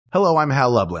Hello, I'm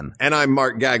Hal Lublin. And I'm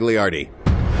Mark Gagliardi.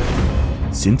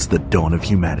 Since the dawn of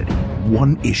humanity,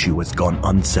 one issue has gone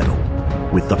unsettled.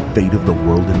 With the fate of the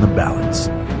world in the balance,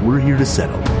 we're here to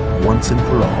settle, once and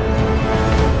for all,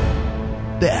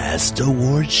 Best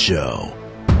Awards Show.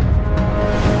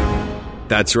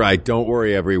 That's right. Don't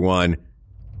worry, everyone.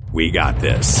 We got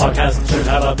this. Podcasts should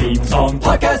have a theme song.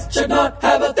 Podcasts should not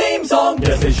have a theme song.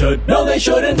 Yes, they should. No, they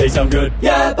shouldn't. They sound good.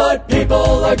 Yeah, but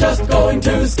people are just going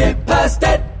to skip past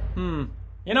it.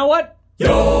 You know what?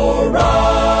 You're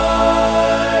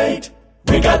right.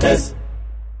 We got this.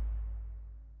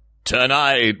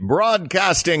 Tonight,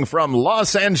 broadcasting from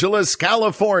Los Angeles,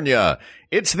 California,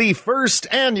 it's the first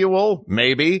annual,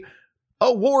 maybe,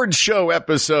 award show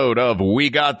episode of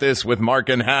We Got This with Mark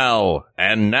and Hal.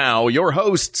 And now, your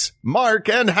hosts, Mark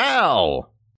and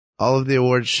Hal. All of the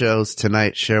award shows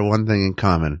tonight share one thing in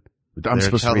common. I'm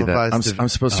supposed to read that. I'm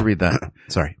supposed to read that.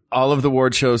 Sorry. All of the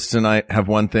award shows tonight have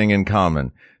one thing in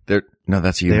common.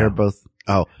 That's you. They're both.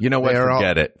 Oh, you know what?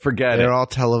 Forget it. They're all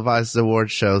televised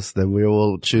award shows that we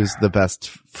will choose the best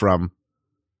from.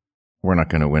 We're not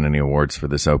going to win any awards for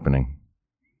this opening.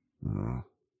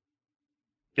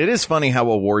 It is funny how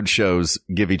award shows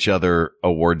give each other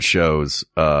award shows,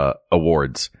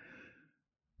 awards.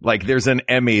 Like there's an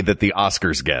Emmy that the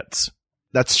Oscars gets.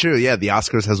 That's true. Yeah. The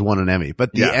Oscars has won an Emmy,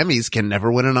 but the Emmys can never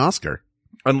win an Oscar.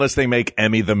 Unless they make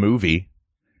Emmy the movie.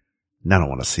 I don't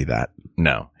want to see that.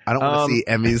 No. I don't want to see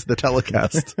Emmys the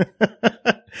telecast.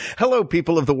 Hello,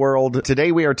 people of the world.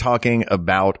 Today we are talking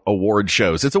about award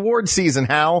shows. It's award season,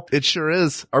 Hal. It sure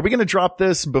is. Are we going to drop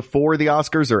this before the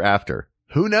Oscars or after?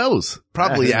 Who knows?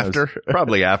 Probably after.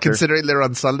 Probably after. Considering they're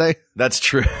on Sunday. That's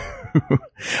true.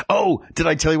 Oh, did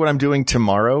I tell you what I'm doing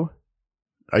tomorrow?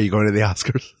 Are you going to the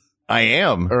Oscars? I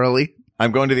am. Early?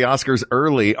 I'm going to the Oscars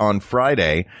early on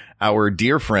Friday. Our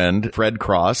dear friend, Fred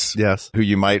Cross, yes, who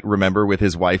you might remember with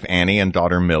his wife Annie and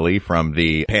daughter Millie from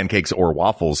the Pancakes or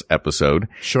Waffles episode.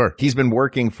 Sure. He's been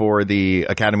working for the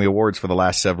Academy Awards for the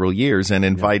last several years and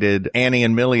invited Annie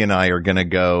and Millie, and I are going to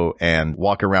go and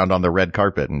walk around on the red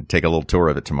carpet and take a little tour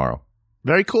of it tomorrow.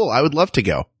 Very cool. I would love to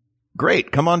go.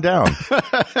 Great. Come on down.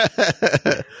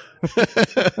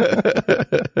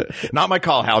 Not my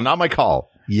call, Hal. Not my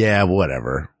call. Yeah,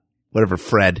 whatever. Whatever,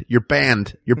 Fred. You're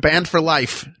banned. You're banned for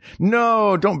life.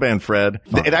 No, don't ban Fred.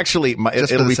 Fine. It actually,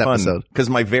 it'll be fun because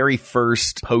my very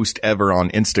first post ever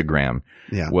on Instagram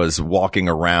was walking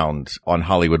around on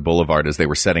Hollywood Boulevard as they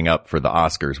were setting up for the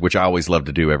Oscars, which I always love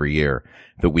to do every year.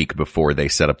 The week before they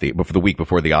set up the week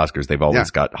before the Oscars, they've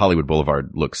always got Hollywood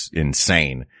Boulevard looks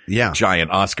insane. Yeah.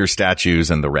 Giant Oscar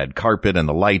statues and the red carpet and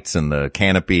the lights and the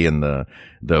canopy and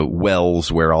the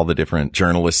wells where all the different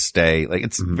journalists stay. Like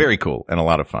it's very cool and a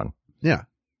lot of fun. Yeah.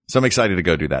 So I'm excited to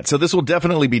go do that. So this will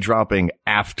definitely be dropping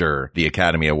after the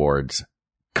Academy Awards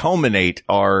culminate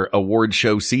our award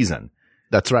show season.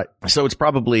 That's right. So it's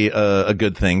probably a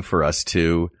good thing for us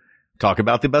to talk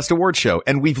about the best award show.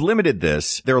 And we've limited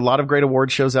this. There are a lot of great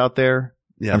award shows out there.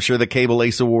 Yeah. I'm sure the Cable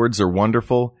Ace Awards are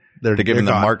wonderful. They're giving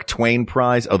the Mark Twain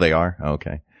Prize. Oh, they are?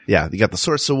 Okay. Yeah. You got the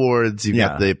Source Awards. You've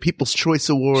got the People's Choice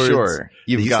Awards. Sure.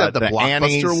 You've got the Blockbuster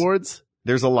Annies. Awards.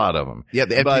 There's a lot of them. Yeah,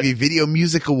 the MTV Video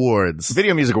Music Awards.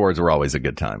 Video Music Awards were always a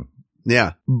good time.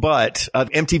 Yeah. But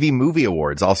MTV Movie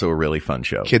Awards, also a really fun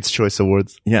show. Kids' Choice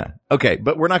Awards. Yeah. Okay,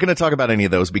 but we're not going to talk about any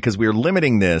of those because we're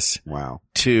limiting this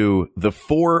to the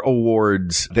 4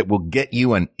 awards that will get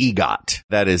you an EGOT.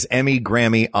 That is Emmy,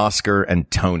 Grammy, Oscar,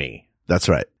 and Tony. That's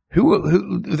right.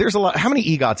 Who there's a lot. How many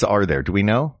EGOTs are there? Do we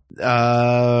know?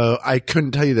 I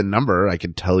couldn't tell you the number. I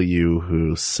could tell you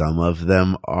who some of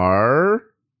them are.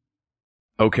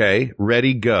 Okay,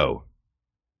 ready, go.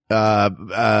 Wait. I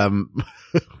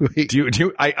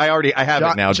have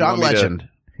it now. John Legend.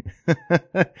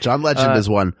 John Legend is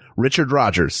one. Richard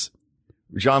Rogers.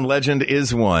 John Legend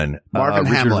is one. Marvin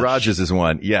Hamlish. Richard Rogers is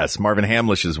one. Yes, Marvin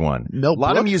Hamlish is one. Mel Brooks?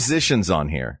 A lot of musicians on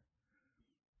here.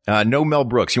 No Mel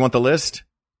Brooks. You want the list?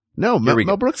 No,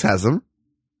 Mel Brooks has them.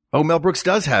 Oh, Mel Brooks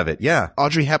does have it. Yeah.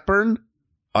 Audrey Hepburn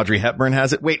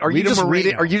has it. Wait, are you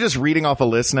just reading off a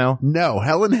list now? No,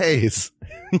 Helen Hayes.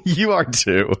 You are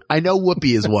too. I know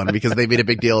Whoopi is one because they made a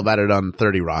big deal about it on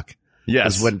 30 Rock.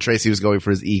 Yes. When Tracy was going for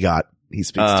his EGOT, he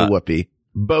speaks to Whoopi.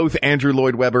 Both Andrew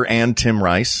Lloyd Webber and Tim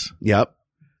Rice. Yep.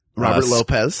 Robert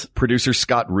Lopez. Producer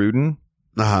Scott Rudin.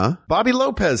 Uh-huh. Bobby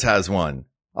Lopez has one.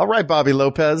 All right, Bobby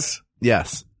Lopez.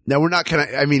 Yes. Now we're not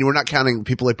counting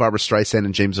people like Barbara Streisand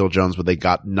and James Earl Jones where they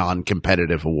got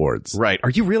non-competitive awards. Right. Are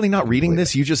you really not reading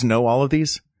this? You just know all of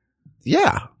these?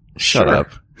 Yeah. Shut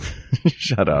up.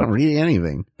 Shut up. I don't read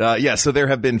anything. Yeah, so there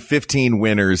have been 15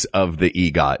 winners of the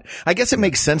EGOT. I guess it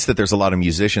makes sense that there's a lot of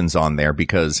musicians on there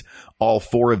because all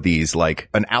 4 of these, like,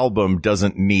 an album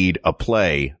doesn't need a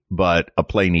play, but a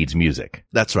play needs music.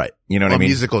 That's right. You know what I mean? A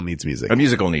musical needs music. A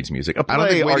musical needs music. A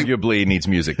play arguably needs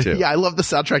music too. Yeah, I love the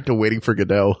soundtrack to Waiting for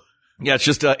Godot. Yeah, it's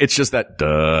just that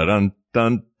dun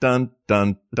dun dun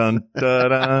dun dun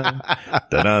dun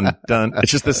dun dun.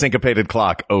 It's just the syncopated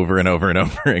clock over and over and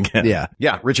over again. Yeah.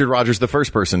 Yeah. Richard Rodgers, the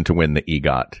first person to win the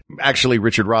EGOT. Actually,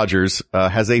 Richard Rodgers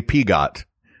has a PGOT,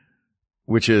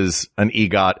 which is an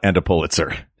EGOT and a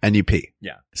Pulitzer. And you pee.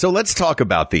 Yeah. So let's talk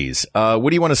about these. What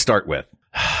do you want to start with?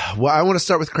 Well, I want to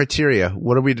start with criteria.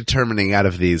 What are we determining out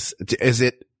of these? Is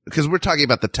it, because we're talking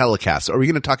about the telecast. Are we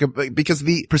going to talk about, because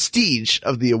the prestige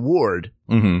of the award,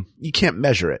 you can't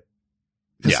measure it.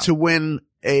 Because to win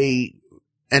an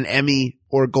Emmy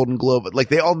or a Golden Globe, like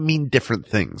they all mean different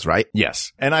things, right?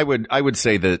 Yes. And I would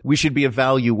say that we should be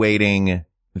evaluating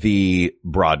the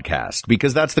broadcast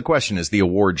because that's the question, is the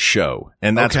award show.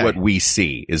 And that's what we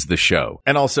see is the show.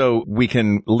 And also we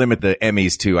can limit the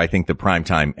Emmys to, I think, the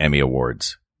primetime Emmy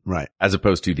Awards. Right. As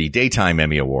opposed to the daytime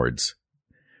Emmy Awards,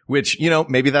 which, you know,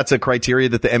 maybe that's a criteria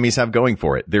that the Emmys have going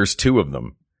for it. There's 2 of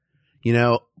them. You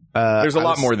know, there's a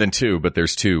lot more than 2, but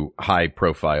there's 2 high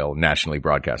profile nationally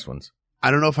broadcast ones.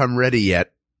 I don't know if I'm ready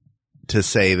yet to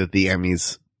say that the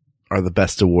Emmys are the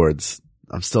best awards.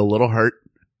 I'm still a little hurt.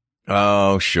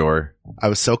 Oh, sure. I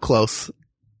was so close.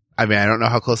 I mean, I don't know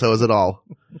how close I was at all,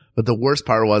 but the worst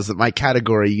part was that my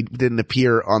category didn't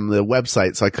appear on the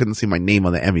website, so I couldn't see my name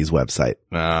on the Emmys website.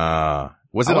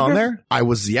 Was it on there? I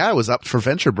was up for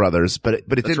Venture Brothers, but it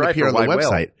didn't appear on the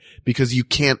website because you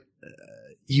can't,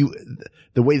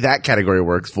 the way that category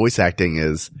works, voice acting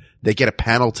is they get a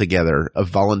panel together of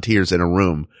volunteers in a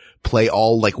room, play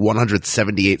all like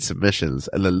 178 submissions,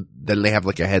 and then they have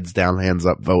like a heads down, hands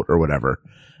up vote or whatever.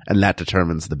 And that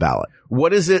determines the ballot.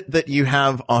 What is it that you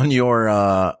have on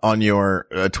your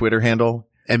Twitter handle?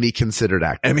 Emmy considered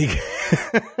actor. Emmy.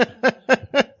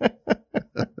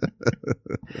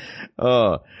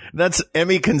 That's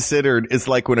Emmy considered. It's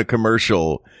like when a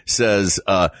commercial says,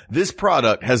 this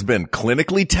product has been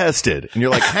clinically tested. And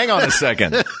you're like, hang on a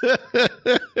second.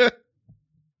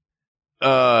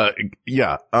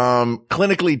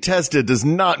 Clinically tested does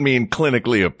not mean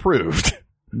clinically approved.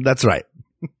 That's right.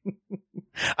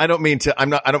 I don't mean to,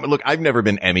 look, I've never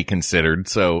been Emmy considered,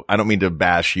 so I don't mean to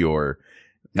bash your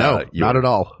not at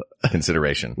all.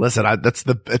 Consideration. Listen, it's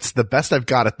the best I've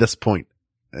got at this point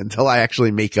until I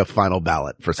actually make a final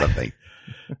ballot for something.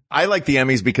 I like the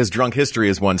Emmys because Drunk History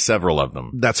has won several of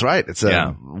them. That's right. It's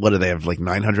what do they have, like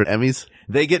 900 Emmys?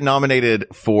 They get nominated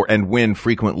for and win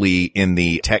frequently in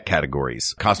the tech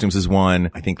categories. Costumes is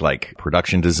one, I think, like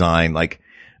production design, like,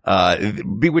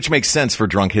 which makes sense for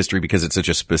Drunk History because it's such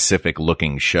a specific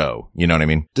looking show. You know what I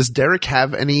mean? Does Derek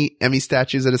have any Emmy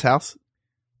statues at his house?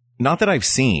 Not that I've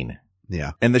seen.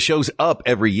 Yeah. And the show's up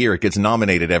every year. It gets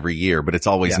nominated every year, but it's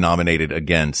always nominated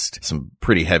against some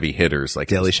pretty heavy hitters like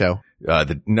Daily Show.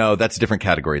 No, that's a different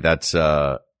category. That's,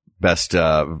 best,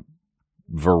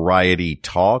 variety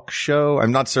talk show.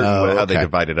 I'm not certain how they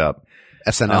divide it up.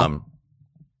 SNL.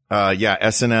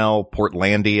 SNL,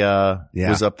 Portlandia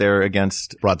was up there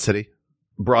against Broad City.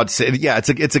 Yeah,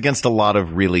 it's against a lot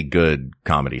of really good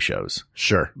comedy shows.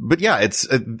 Sure. But yeah, it's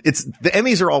the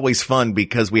Emmys are always fun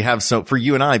because we have for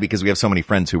you and I, because we have so many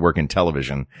friends who work in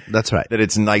television. That's right. That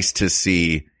it's nice to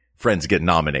see friends get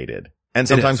nominated and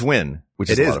sometimes win, which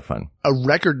is a lot of fun. A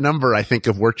record number, I think,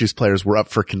 of Work Juice players were up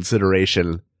for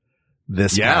consideration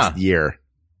this past year.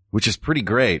 Which is pretty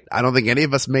great. I don't think any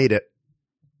of us made it.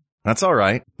 That's all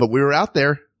right. But we were out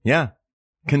there. Yeah.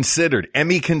 Considered.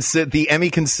 The Emmy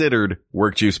considered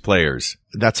Work Juice players.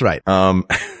 That's right.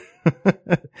 I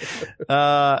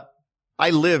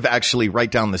live actually right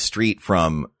down the street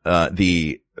from,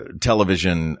 the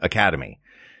Television Academy.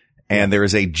 And there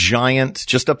is a giant,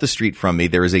 just up the street from me,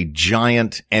 there is a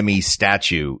giant Emmy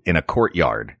statue in a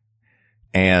courtyard.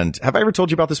 And have I ever told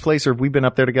you about this place, or have we been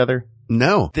up there together?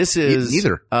 No. This is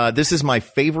neither. This is my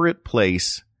favorite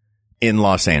place in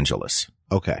Los Angeles.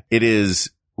 Okay. It is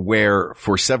where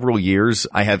for several years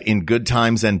I have, in good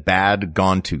times and bad,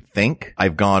 gone to think.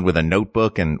 I've gone with a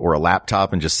notebook or a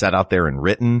laptop and just sat out there and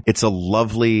written. It's a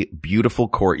lovely, beautiful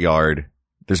courtyard.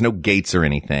 There's no gates or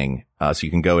anything, so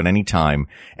you can go at any time.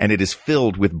 And it is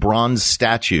filled with bronze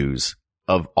statues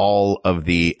of all of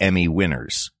the Emmy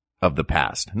winners of the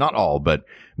past. Not all, but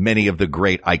many of the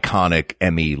great iconic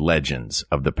Emmy legends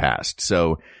of the past.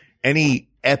 So any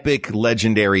epic,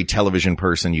 legendary television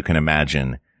person you can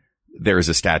imagine, there is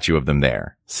a statue of them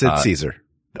there. Sid Caesar.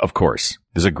 Of course.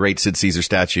 There's a great Sid Caesar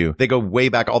statue. They go way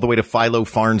back all the way to Philo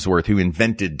Farnsworth, who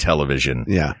invented television.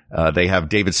 Yeah. They have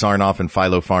David Sarnoff and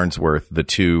Philo Farnsworth, the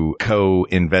two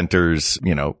co-inventors,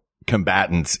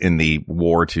 combatants in the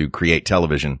war to create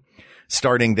television.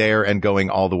 Starting there and going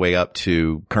all the way up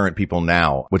to current people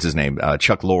now. What's his name?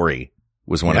 Chuck Lorre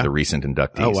was one of the recent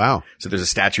inductees. Oh, wow. So there's a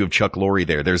statue of Chuck Lorre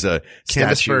there. There's a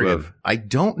statue of, I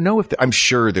don't know I'm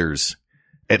sure there's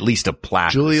at least a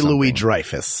plaque. Julia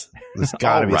Louis-Dreyfus. There's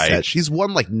gotta be right. set. She's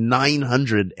won like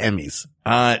 900 Emmys.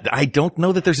 I don't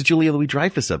know that there's a Julia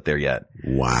Louis-Dreyfus up there yet.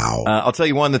 Wow. I'll tell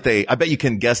you one that I bet you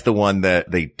can guess the one that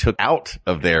they took out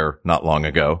of there not long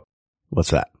ago. What's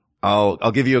that?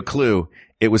 I'll give you a clue.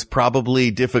 It was probably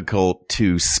difficult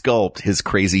to sculpt his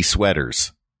crazy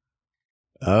sweaters.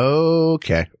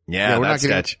 Okay. Yeah, we're that not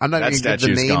gonna, I'm not that going to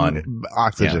give the name gone.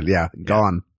 Oxygen. Yeah,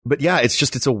 gone. But yeah,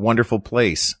 it's a wonderful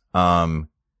place. I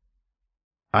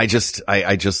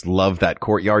just love that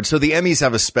courtyard. So the Emmys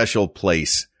have a special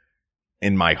place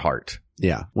in my heart.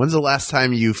 Yeah. When's the last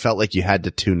time you felt like you had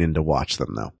to tune in to watch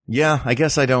them though? Yeah, I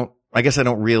guess I don't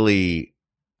really,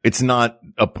 it's not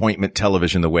appointment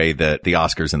television the way that the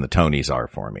Oscars and the Tonys are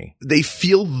for me. They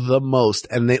feel the most,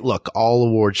 and all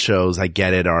award shows, I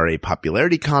get it, are a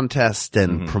popularity contest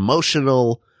and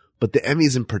promotional, but the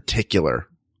Emmys in particular,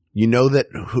 you know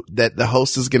that the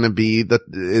host is going to be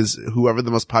is whoever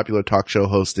the most popular talk show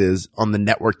host is on the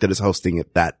network that is hosting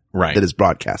it, that is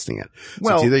broadcasting it.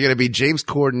 So it's either going to be James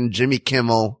Corden, Jimmy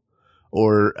Kimmel,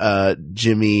 or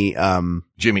Jimmy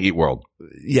Eat World.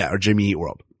 Yeah, or Jimmy Eat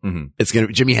World. Mm-hmm. It's going to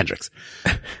be Jimi Hendrix.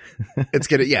 It's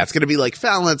going to be like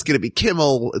Fallon. It's going to be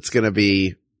Kimmel. It's going to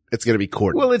be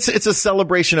Corden. Well, it's a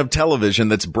celebration of television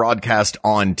that's broadcast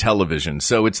on television.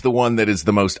 So it's the one that is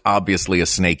the most obviously a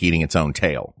snake eating its own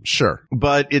tail. Sure.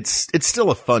 But it's still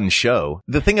a fun show.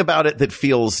 The thing about it that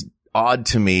feels odd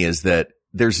to me is that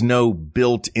there's no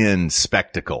built-in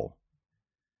spectacle.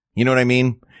 You know what I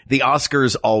mean? The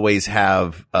Oscars always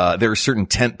have, there are certain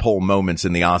tentpole moments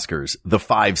in the Oscars. The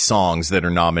 5 songs that are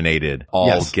nominated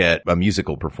all get a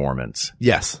musical performance.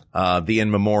 Yes. The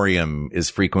In Memoriam is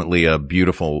frequently a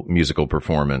beautiful musical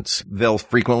performance. They'll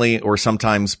frequently or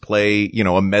sometimes play,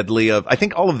 a medley of, I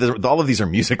think all of these are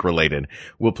music related.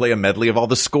 We'll play a medley of all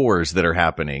the scores that are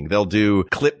happening. They'll do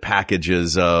clip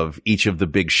packages of each of the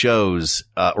big shows,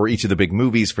 or each of the big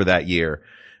movies for that year.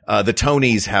 The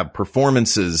Tonys have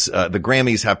performances. The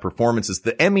Grammys have performances.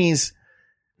 The Emmys,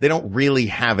 they don't really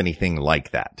have anything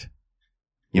like that.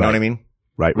 You know what I mean?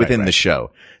 Right. Within the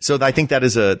show. So I think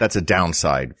that's a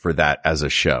downside for that as a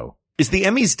show. Is the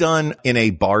Emmys done in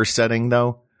a bar setting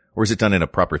though? Or is it done in a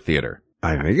proper theater?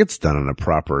 I think it's done in a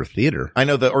proper theater. I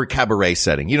know or cabaret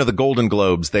setting. The Golden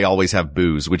Globes, they always have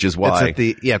booze, which is why.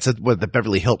 It's at the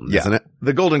Beverly Hilton, isn't it?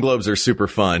 The Golden Globes are super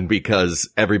fun because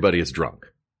everybody is drunk.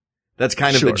 That's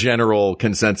kind of the general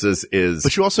consensus is.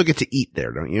 But you also get to eat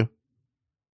there, don't you?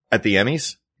 At the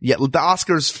Emmys? Yeah, the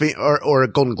Oscars or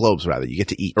Golden Globes rather, you get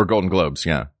to eat. Or Golden Globes,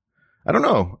 yeah. I don't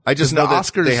know. I just know the that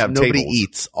Oscars, they have nobody tables.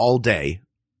 eats all day.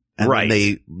 And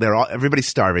everybody's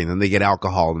starving, then they get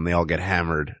alcohol and they all get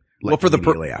hammered.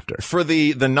 For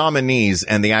the nominees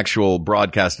and the actual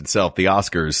broadcast itself, the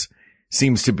Oscars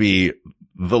seems to be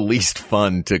the least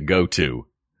fun to go to.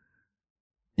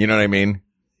 You know what I mean?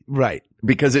 Right.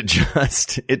 Because it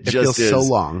feels so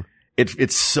long.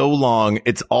 It's so long.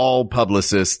 It's all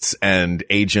publicists and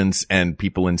agents and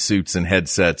people in suits and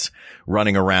headsets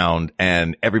running around,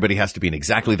 and everybody has to be in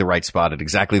exactly the right spot at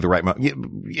exactly the right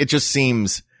moment. It just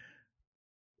seems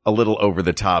a little over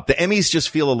the top. The Emmys just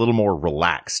feel a little more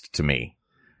relaxed to me.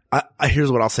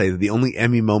 Here's what I'll say. The only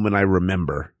Emmy moment I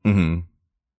remember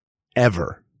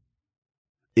ever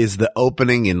is the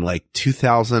opening in like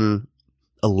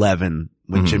 2011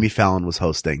 when Jimmy Fallon was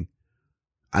hosting.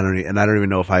 I don't even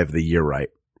know if I have the year right,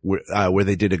 where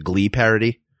they did a Glee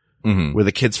parody, where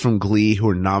the kids from Glee who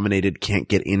are nominated can't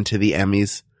get into the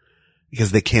Emmys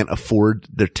because they can't afford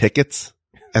their tickets.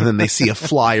 And then they see a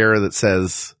flyer that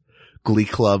says Glee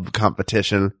Club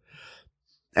competition.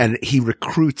 And he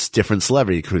recruits different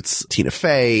celebrities. He recruits Tina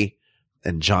Fey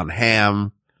and John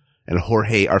Hamm and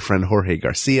our friend Jorge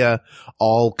Garcia,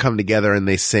 all come together and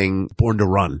they sing Born to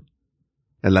Run.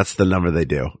 And that's the number they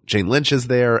do. Jane Lynch is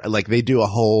there. Like they do a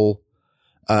whole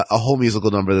musical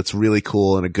number that's really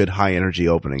cool and a good high energy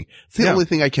opening. It's the only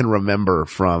thing I can remember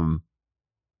from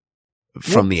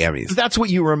the Emmys. That's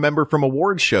what you remember from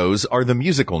award shows are the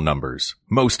musical numbers.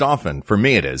 Most often. For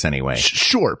me it is anyway.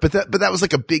 Sure. But that was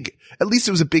like at least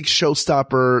it was a big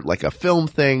showstopper, like a film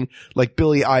thing, like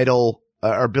Billy Idol,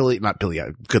 Billy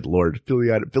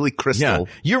Crystal. Yeah.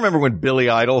 You remember when Billy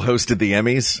Idol hosted the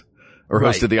Emmys? Or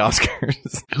hosted the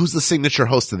Oscars. Who's the signature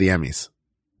host of the Emmys?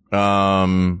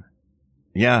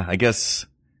 Yeah, I guess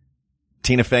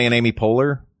Tina Fey and Amy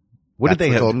Poehler. What did they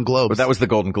have? Golden Globes. Oh, that was the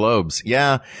Golden Globes.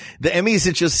 Yeah. The Emmys,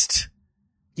 it just,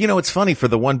 it's funny for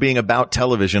the one being about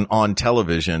television on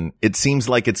television. It seems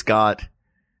like it's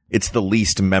the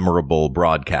least memorable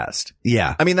broadcast.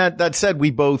 Yeah. I mean, that said, we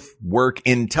both work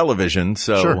in television.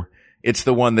 So it's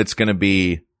the one that's going to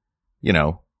be,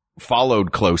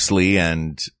 followed closely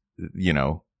and,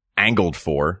 angled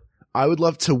for. I would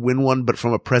love to win one, but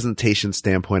from a presentation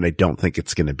standpoint, I don't think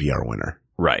it's going to be our winner.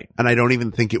 Right. And I don't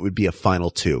even think it would be a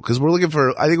final two because I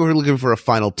think we're looking for a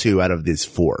final two out of these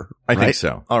four. I think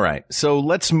so. All right. So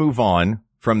let's move on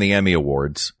from the Emmy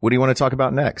Awards. What do you want to talk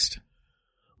about next?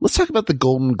 Let's talk about the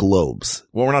Golden Globes.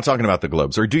 Well, we're not talking about the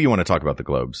Globes. Or do you want to talk about the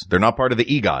Globes? They're not part of the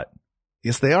EGOT.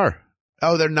 Yes, they are.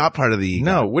 Oh, they're not part of the EGOT.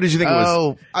 No. What did you think it was?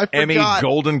 Oh, I forgot. Emmy,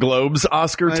 Golden Globes,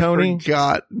 Oscar, Tony? I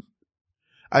forgot.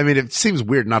 I mean, it seems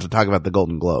weird not to talk about the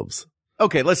Golden Globes.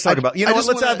 Okay, let's talk about,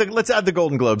 let's add the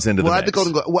Golden Globes into the mix. We'll add the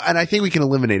Golden Globes. Well, and I think we can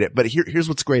eliminate it, but here's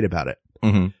what's great about it.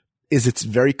 Mm-hmm. Is it's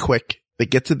very quick. They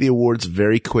get to the awards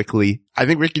very quickly. I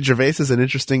think Ricky Gervais is an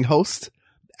interesting host,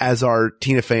 as are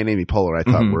Tina Fey and Amy Poehler.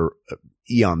 I thought were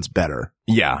eons better.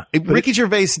 Yeah. Ricky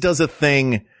Gervais does a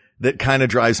thing that kind of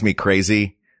drives me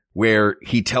crazy where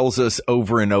he tells us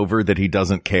over and over that he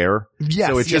doesn't care. Yes,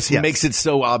 so it just makes it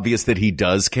so obvious that he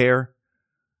does care.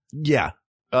 Yeah.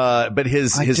 But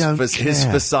his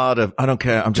facade of, I don't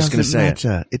care. I'm just going to say it.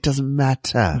 It doesn't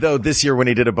matter. Though this year when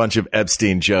he did a bunch of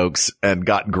Epstein jokes and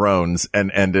got groans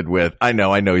and ended with, I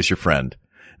know he's your friend.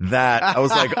 That I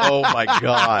was like, oh my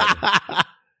God.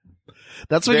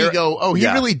 That's when you go, he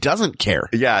really doesn't care.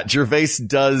 Yeah. Gervais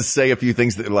does say a few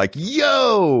things that are like,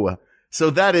 yo. So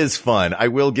that is fun. I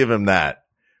will give him that.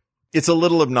 It's a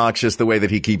little obnoxious the way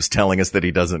that he keeps telling us that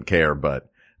he doesn't care, but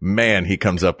man, he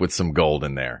comes up with some gold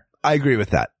in there. I agree with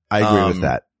that.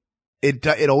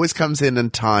 It always comes in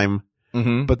time,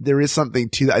 but there is something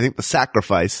to that. I think the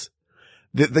sacrifice,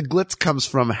 the glitz comes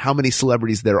from how many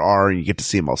celebrities there are and you get to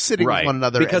see them all sitting with one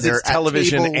another. Because it's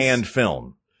television and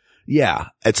film. Yeah.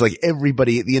 It's like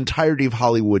everybody, the entirety of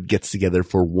Hollywood gets together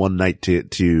for one night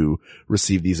to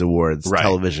receive these awards,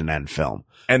 television and film.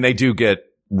 And they do get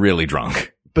really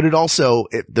drunk. But it also,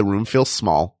 the room feels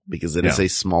small because it is a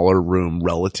smaller room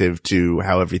relative to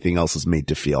how everything else is made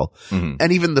to feel.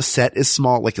 And even the set is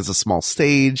small, like it's a small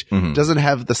stage. Doesn't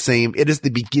have the same, it is the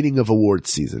beginning of awards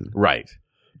season. Right.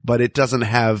 But it doesn't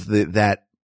have that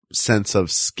sense of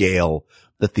scale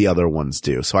that the other ones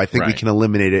do. So I think we can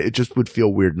eliminate it. It just would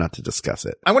feel weird not to discuss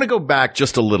it. I want to go back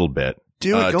just a little bit.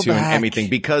 Go back. An Emmy thing,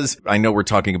 because I know we're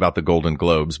talking about the Golden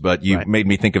Globes, but you made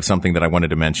me think of something that I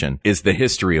wanted to mention is the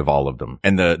history of all of them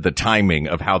and the timing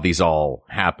of how these all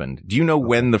happened. Do you know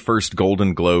when the first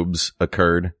Golden Globes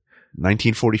occurred?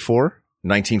 1944?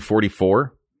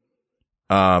 1944?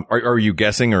 Are you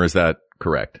guessing or is that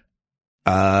correct?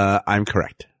 I'm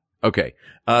correct. Okay.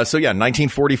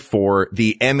 1944,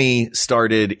 the Emmy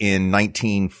started in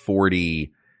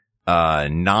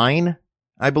 1949.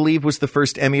 I believe was the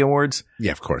first Emmy Awards.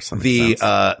 Yeah, of course. The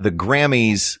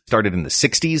Grammys started in the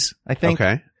 60s, I think.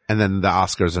 Okay. And then the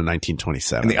Oscars are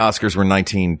 1927. And the Oscars were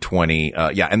 1920.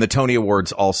 And the Tony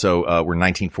Awards also, were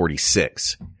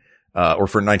 1946. Or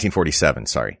for 1947,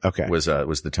 sorry. Okay. Was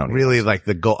the Tony Really Awards.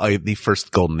 like the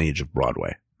first golden age of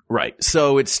Broadway. Right.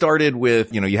 So it started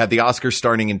with, you had the Oscars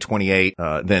starting in 28.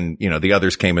 Then, the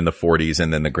others came in the 40s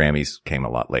and then the Grammys came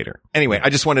a lot later. Anyway, I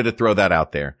just wanted to throw that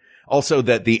out there. Also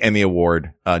that the Emmy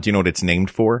Award, do you know what it's named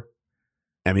for?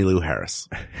 Emmylou Harris.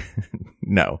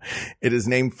 No, it is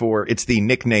named for, it's the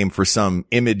nickname for some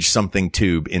image something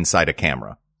tube inside a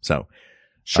camera. So,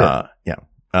 sure. Yeah,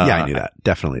 I knew that.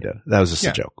 Definitely did. That was just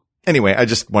a joke. Anyway, I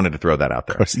just wanted to throw that out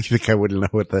there. Of course, you think I wouldn't know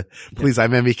what please,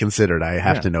 I'm Emmy considered. I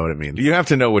have to know what it means. You have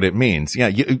to know what it means.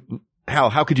 Yeah.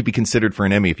 How could you be considered for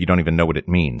an Emmy if you don't even know what it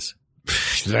means?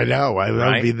 I know.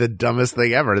 That would be the dumbest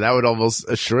thing ever. That would almost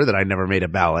assure that I never made a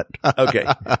ballot. Okay.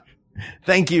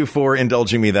 Thank you for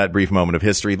indulging me that brief moment of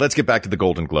history. Let's get back to the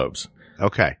Golden Globes.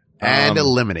 Okay. And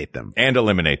eliminate them.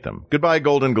 Goodbye,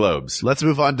 Golden Globes. Let's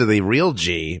move on to the real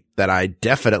G that I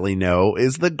definitely know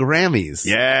is the Grammys.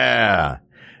 Yeah.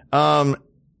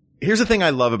 Here's the thing I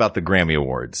love about the Grammy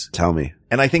Awards. Tell me.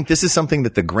 And I think this is something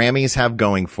that the Grammys have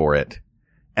going for it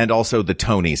and also the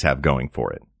Tonys have going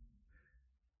for it.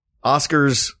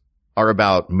 Oscars are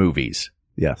about movies.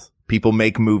 Yes. People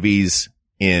make movies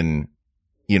in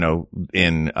the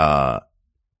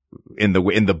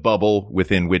bubble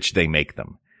within which they make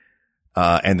them.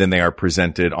 And then they are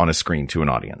presented on a screen to an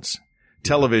audience.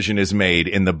 Television is made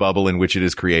in the bubble in which it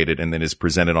is created and then is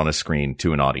presented on a screen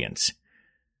to an audience.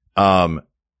 The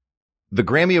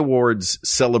Grammy Awards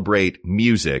celebrate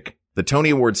music The Tony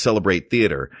Awards celebrate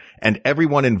theater, and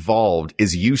everyone involved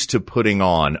is used to putting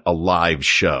on a live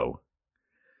show.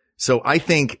 So I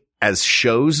think as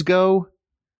shows go,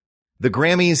 the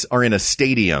Grammys are in a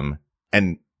stadium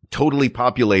and totally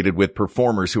populated with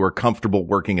performers who are comfortable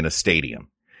working in a stadium.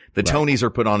 The Tonys are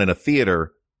put on in a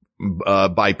theater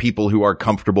by people who are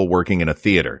comfortable working in a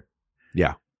theater.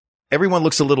 Yeah. Everyone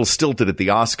looks a little stilted at the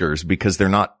Oscars because they're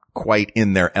not quite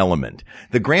in their element.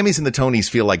 The Grammys and the Tonys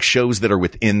feel like shows that are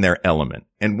within their element.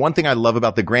 And one thing I love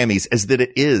about the Grammys is that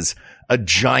it is a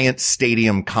giant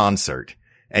stadium concert.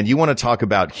 And you want to talk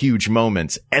about huge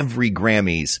moments. Every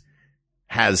Grammys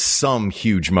has some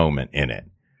huge moment in it.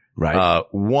 Right.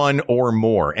 One or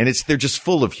more. And they're just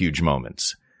full of huge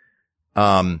moments.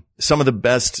 Some of the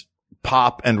best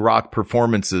pop and rock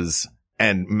performances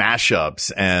and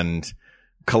mashups and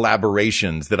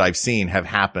collaborations that I've seen have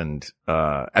happened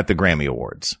at the Grammy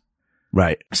Awards.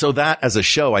 Right. So that as a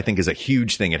show, I think is a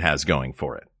huge thing it has going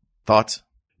for it. Thoughts?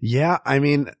 Yeah. I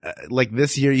mean, like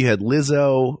this year you had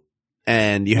Lizzo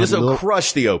and you had Lizzo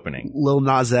crushed the opening. Lil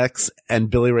Nas X and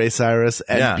Billy Ray Cyrus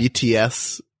and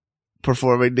BTS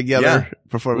performing together. Yeah.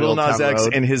 Performing Lil Nas X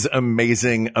Road. in his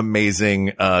amazing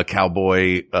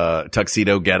cowboy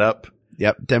tuxedo getup.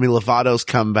 Yep. Demi Lovato's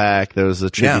comeback. There was a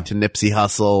tribute to Nipsey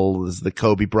Hussle. There's the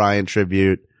Kobe Bryant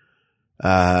tribute.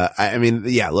 I mean,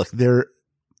 yeah, look,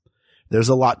 there's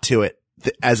a lot to it.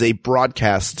 As a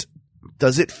broadcast,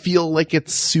 does it feel like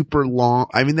it's super long?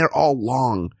 I mean, they're all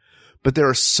long, but there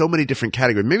are so many different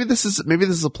categories. Maybe this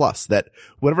is a plus that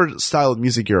whatever style of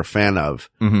music you're a fan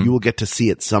of, you will get to see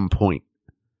at some point.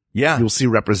 Yeah. You'll see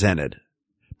represented,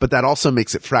 but that also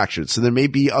makes it fractured. So there may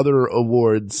be other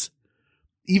awards,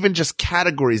 even just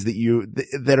categories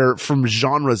that are from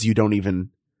genres you don't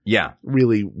even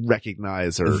really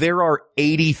recognize. Or there are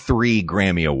 83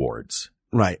 Grammy Awards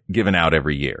given out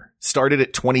every year. Started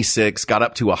at 26, got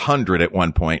up to 100 at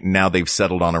one point, and now they've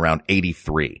settled on around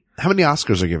 83. How many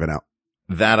Oscars are given out?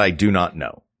 That I do not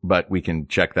know, but we can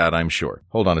check that, I'm sure.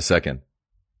 Hold on a second.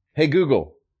 Hey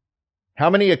Google, how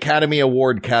many Academy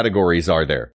Award categories are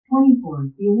there?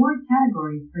 24. The award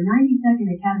categories for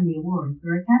 92nd Academy Awards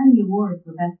are Academy Award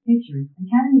for Best Picture,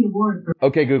 Academy Award for...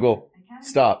 Okay, Google,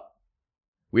 stop.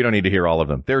 We don't need to hear all of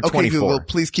them. There are 24. Okay, Google,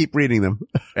 please keep reading them.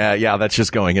 Yeah, that's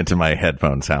just going into my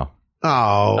headphones, Hal.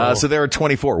 Oh. So there are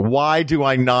 24. Why do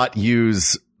I not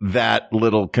use that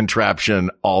little contraption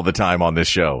all the time on this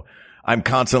show? I'm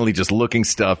constantly just looking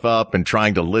stuff up and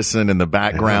trying to listen in the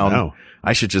background.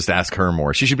 I should just ask her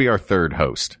more. She should be our third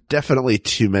host. Definitely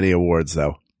too many awards,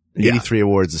 though. 83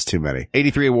 awards is too many.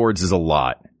 83 awards is a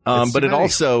lot. But it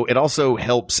also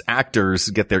helps actors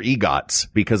get their EGOTs,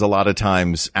 because a lot of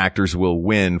times actors will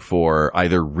win for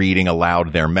either reading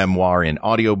aloud their memoir in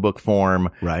audiobook form,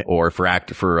 or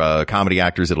for comedy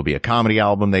actors, it'll be a comedy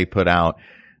album they put out.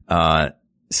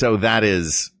 So that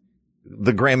is,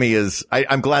 the Grammy is,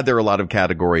 I'm glad there are a lot of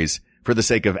categories for the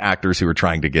sake of actors who are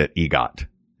trying to get EGOT.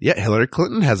 Yeah. Hillary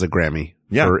Clinton has a Grammy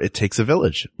for It Takes a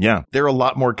Village. Yeah. There are a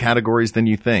lot more categories than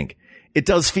you think. It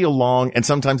does feel long, and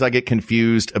sometimes I get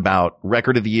confused about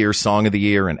record of the year, song of the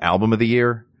year, and album of the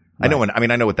year. I know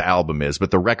what the album is,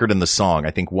 but the record and the song,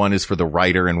 I think one is for the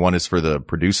writer and one is for the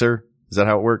producer. Is that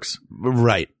how it works?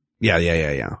 Right.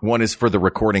 Yeah. One is for the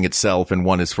recording itself and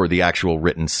one is for the actual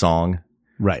written song.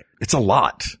 Right. It's a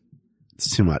lot.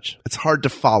 It's too much. It's hard to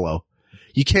follow.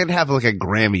 You can't have like a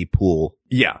Grammy pool.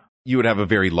 Yeah. You would have a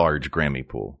very large Grammy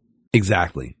pool.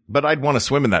 Exactly. But I'd want to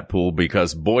swim in that pool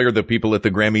because boy are the people at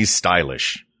the Grammys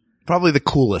stylish. Probably the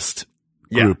coolest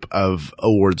group of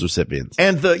awards recipients.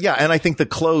 And and I think the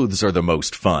clothes are the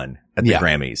most fun at the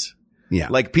Grammys. Yeah.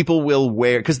 Like people will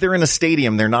wear, cause they're in a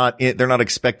stadium. They're not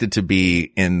expected to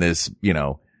be in this,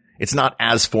 it's not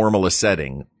as formal a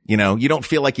setting. You don't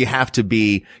feel like you have to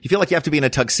be, you feel like you have to be in a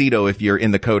tuxedo if you're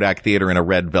in the Kodak Theater in a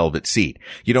red velvet seat.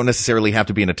 You don't necessarily have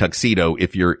to be in a tuxedo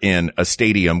if you're in a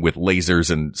stadium with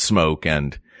lasers and smoke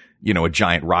and, a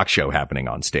giant rock show happening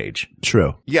on stage.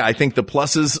 True. Yeah. I think the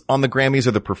pluses on the Grammys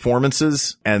are the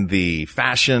performances and the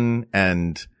fashion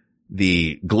and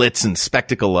the glitz and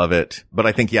spectacle of it. But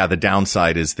I think, the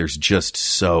downside is there's just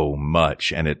so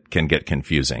much and it can get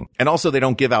confusing. And also they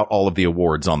don't give out all of the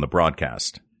awards on the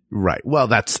broadcast. Right. Well,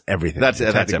 that's everything. That's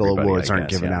awards aren't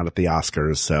given out at the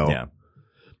Oscars. So,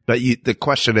 but the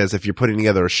question is, if you're putting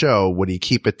together a show, what do you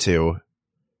keep it to?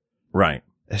 Right.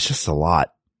 It's just a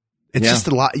lot. It's just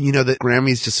a lot. The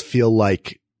Grammys just feel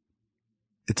like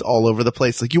it's all over the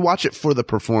place. Like you watch it for the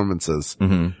performances.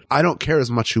 Mm-hmm. I don't care as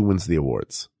much who wins the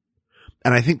awards.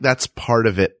 And I think that's part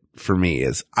of it for me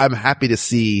is I'm happy to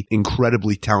see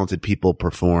incredibly talented people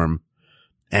perform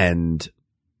and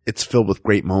it's filled with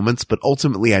great moments, but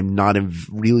ultimately I'm not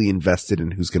really invested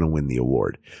in who's going to win the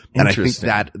award. And I think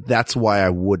that's why I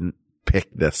wouldn't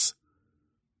pick this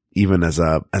even as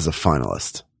a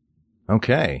finalist.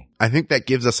 Okay. I think that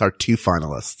gives us our 2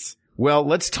 finalists. Well,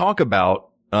 let's talk about,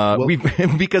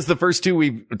 because the first 2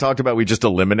 we talked about, we just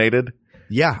eliminated.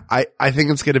 Yeah. I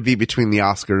think it's going to be between the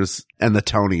Oscars and the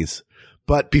Tonys.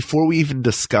 But before we even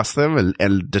discuss them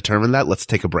and determine that, let's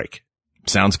take a break.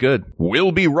 Sounds good.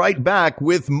 We'll be right back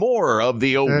with more of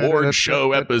the award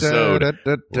show episode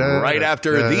right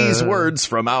after these words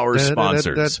from our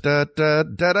sponsors.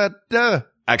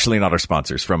 Actually, not our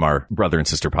sponsors, from our brother and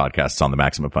sister podcasts on the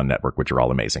Maximum Fun Network, which are all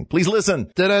amazing. Please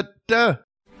listen.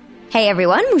 Hey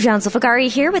everyone, Mujan Zulfagari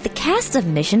here with the cast of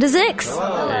Mission to Zix.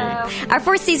 Our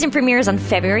 4th season premieres on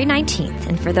February 19th,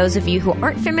 and for those of you who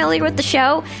aren't familiar with the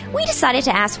show, we decided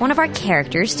to ask one of our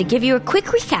characters to give you a quick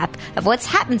recap of what's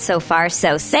happened so far,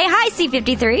 so say hi,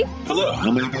 C-53. Hello, how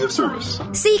may I be of service?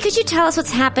 C, could you tell us what's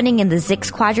happening in the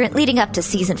Zix quadrant leading up to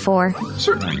season 4?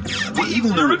 Certainly. The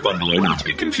evil Nervit Bundleoid, not to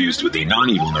be confused with the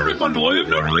non-evil Nervit Bundleoid of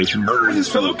no relation, murdered his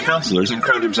fellow counselors and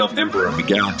crowned himself Emperor of the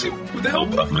Galaxy. With the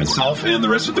help of myself and the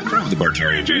rest of the crew of the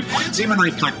Bargerian Jade,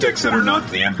 Zemanite Plectex set her not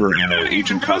the Emperor and an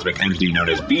ancient cosmic entity known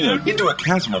as Beano into a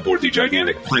chasm aboard the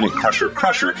gigantic Planet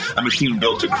Crusher, a machine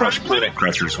built to crush planet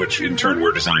crushers, which in turn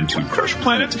were designed to crush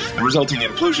planets. The resulting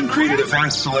implosion created a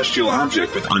vast celestial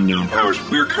object with unknown powers.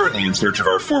 We are currently in search of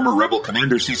our former rebel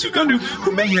commander Sisu Gundu,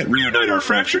 who may yet reunite our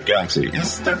fractured galaxy.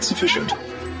 Is that sufficient?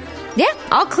 Yeah,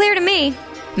 all clear to me.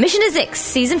 Mission to Zix,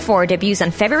 season 4 debuts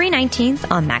on February 19th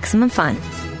on Maximum Fun.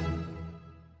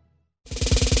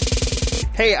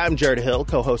 Hey, I'm Jared Hill,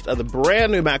 co-host of the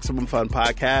brand new Maximum Fun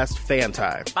podcast, Fan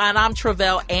Time. And I'm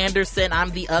Travell Anderson.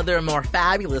 I'm the other, more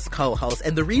fabulous co-host,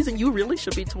 and the reason you really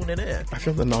should be tuning in. I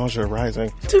feel the nausea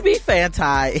rising. To be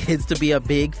Fan-Tie is to be a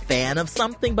big fan of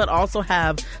something, but also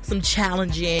have some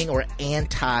challenging or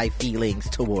anti-feelings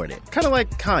toward it. Kind of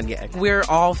like Kanye. We're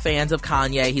all fans of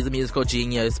Kanye. He's a musical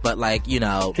genius, but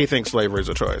he thinks slavery is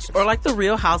a choice. Or like the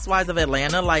Real Housewives of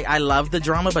Atlanta. I love the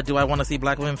drama, but do I want to see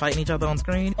black women fighting each other on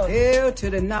screen? Ew,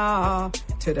 to the no.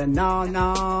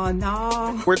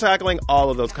 We're tackling all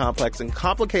of those complex and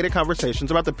complicated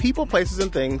conversations about the people, places,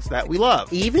 and things that we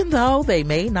love. Even though they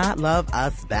may not love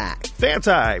us back. Fan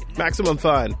Time, Maximum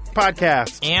Fun,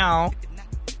 podcast. Ow.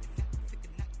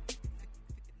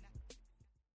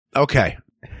 Okay.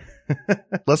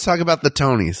 Let's talk about the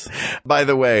Tonys. By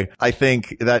the way, I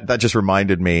think that just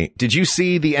reminded me. Did you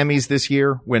see the Emmys this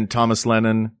year when Thomas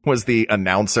Lennon was the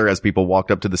announcer as people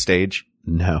walked up to the stage?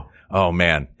 No. Oh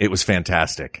man, it was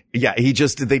fantastic. Yeah, they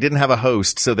didn't have a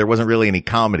host, so there wasn't really any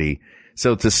comedy.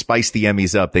 So to spice the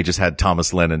Emmys up, they just had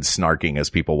Thomas Lennon snarking as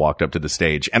people walked up to the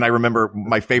stage. And I remember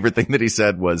my favorite thing that he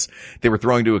said was they were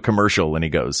throwing to a commercial and he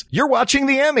goes, "You're watching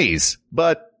the Emmys,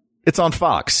 but it's on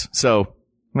Fox." So,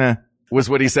 was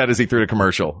what he said as he threw a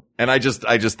commercial. And I just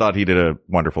thought he did a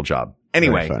wonderful job.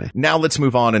 Anyway, now let's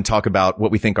move on and talk about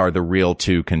what we think are the real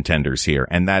 2 contenders here.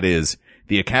 And that is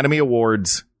the Academy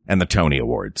Awards and the Tony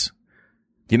Awards.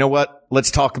 You know what?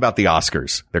 Let's talk about the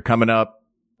Oscars. They're coming up.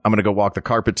 I'm going to go walk the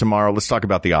carpet tomorrow. Let's talk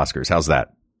about the Oscars. How's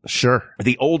that? Sure.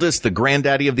 The oldest, the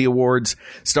granddaddy of the awards,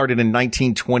 started in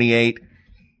 1928.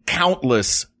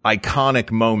 Countless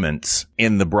iconic moments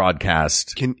in the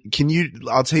broadcast. Can you,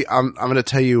 I'll tell you, I'm going to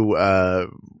tell you,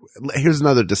 here's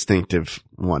another distinctive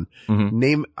one.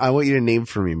 Mm-hmm. I want you to name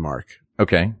for me, Mark.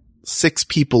 Okay. 6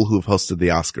 people who've hosted the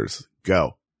Oscars.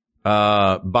 Go.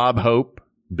 Bob Hope.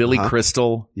 Billy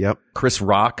Crystal. Yep. Chris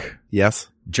Rock. Yes.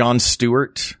 John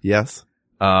Stewart. Yes.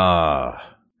 I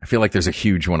feel like there's a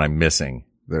huge one I'm missing.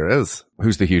 There is.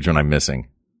 Who's the huge one I'm missing?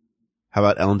 How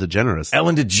about Ellen DeGeneres?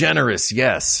 Ellen DeGeneres,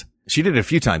 yes. She did it a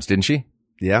few times, didn't she?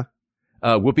 Yeah.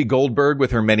 Whoopi Goldberg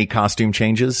with her many costume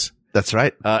changes. That's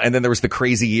right. And then there was the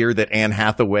crazy year that Anne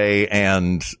Hathaway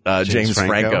and James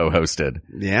Franco hosted.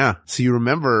 Yeah. So you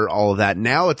remember all of that.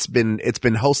 Now it's been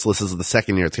hostless. This is the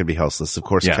second year it's going to be hostless. Of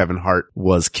course, Kevin Hart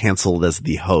was canceled as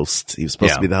the host. He was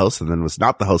supposed to be the host and then was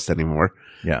not the host anymore.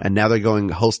 Yeah. And now they're going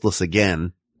hostless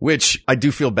again. Which I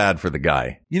do feel bad for the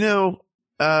guy. You know,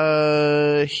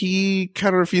 he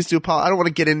kind of refused to apologize. I don't want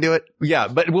to get into it. Yeah,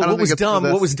 but what was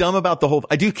dumb about the whole,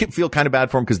 I do feel kind of bad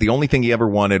for him because the only thing he ever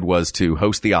wanted was to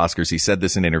host the Oscars. He said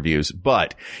this in interviews,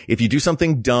 but if you do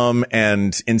something dumb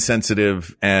and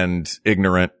insensitive and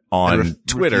ignorant on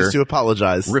Twitter,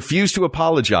 refuse to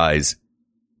apologize,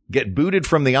 get booted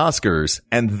from the Oscars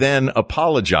and then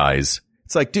apologize.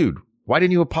 It's like, dude, why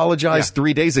didn't you apologize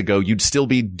 3 days ago? You'd still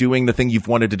be doing the thing you've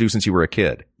wanted to do since you were a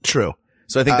kid. True.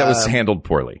 So I think that was handled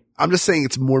poorly. I'm just saying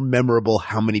it's more memorable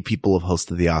how many people have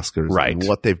hosted the Oscars. Right. And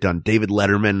what they've done. David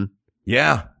Letterman.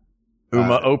 Yeah.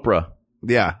 Oprah.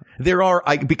 Yeah.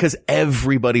 Because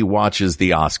everybody watches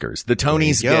the Oscars. The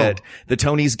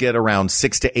Tonys get around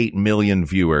 6 to 8 million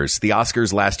viewers. The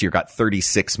Oscars last year got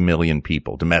 36 million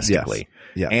people domestically. Yes.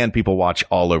 Yeah. And people watch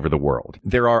all over the world.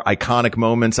 There are iconic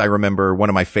moments. I remember one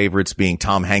of my favorites being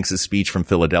Tom Hanks' speech from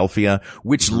Philadelphia,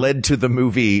 which led to the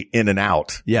movie In and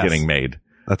Out getting made.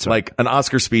 That's right. Like an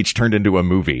Oscar speech turned into a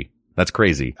movie. That's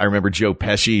crazy. I remember Joe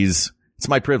Pesci's, "It's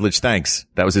my privilege, thanks."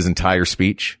 That was his entire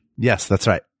speech. Yes, that's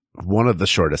right. One of the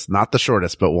shortest. Not the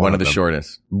shortest, but one of the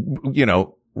shortest. You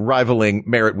know, rivaling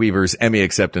Merritt Weaver's Emmy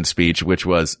acceptance speech, which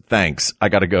was, "Thanks, I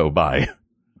gotta go, bye."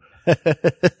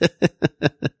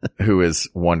 Who is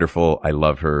wonderful. I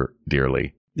love her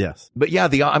dearly. Yes. But yeah,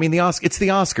 it's the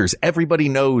Oscars. Everybody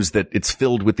knows that it's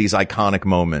filled with these iconic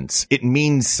moments. It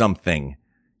means something.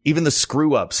 Even the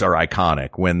screw-ups are iconic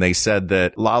when they said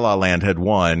that La La Land had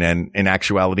won and in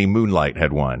actuality Moonlight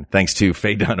had won, thanks to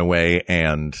Faye Dunaway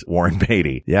and Warren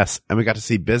Beatty. Yes. And we got to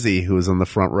see Busy, who was on the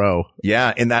front row.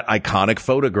 Yeah, in that iconic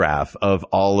photograph of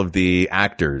all of the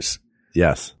actors.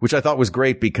 Yes. Which I thought was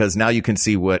great because now you can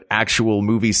see what actual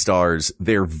movie stars,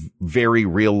 their very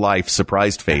real life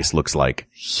surprised face looks like.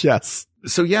 Yes.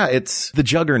 So yeah, it's the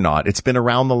juggernaut. It's been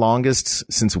around the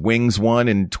longest since Wings won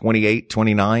in 28,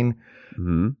 29.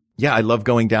 Mm-hmm. Yeah, I love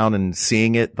going down and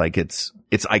seeing it. Like it's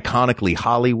iconically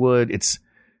Hollywood. It's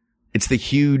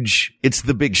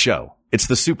the big show. It's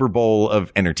the Super Bowl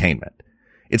of entertainment.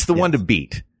 It's the one to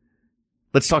beat.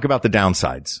 Let's talk about the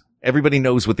downsides. Everybody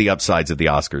knows what the upsides of the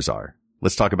Oscars are.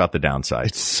 Let's talk about the downsides.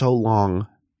 It's so long.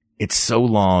 It's so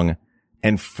long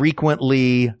and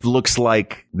frequently looks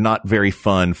like not very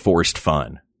fun, forced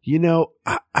fun. You know,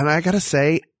 and I gotta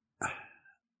say,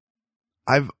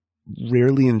 I've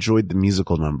rarely enjoyed the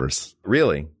musical numbers.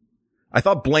 Really? I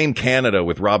thought Blame Canada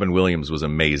with Robin Williams was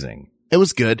amazing. It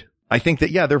was good. I think that,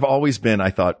 yeah, there've always been,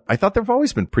 I thought there've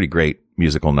always been pretty great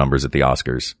musical numbers at the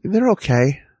Oscars. They're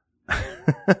okay.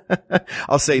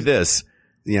 I'll say this.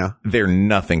 Yeah. They're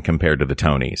nothing compared to the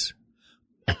Tonys.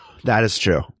 That is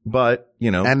true. But, you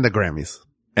know. And the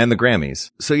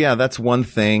Grammys. So yeah, that's one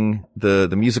thing. The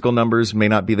musical numbers may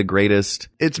not be the greatest.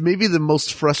 It's maybe the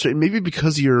most frustrating, maybe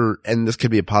because and this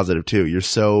could be a positive too, you're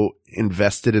so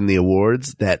invested in the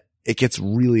awards that it gets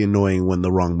really annoying when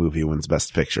the wrong movie wins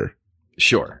Best Picture.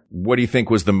 Sure. What do you think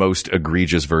was the most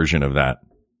egregious version of that?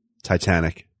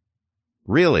 Titanic.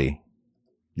 Really?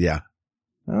 Yeah.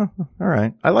 Oh, all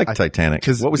right. I like Titanic.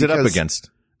 What was it up against?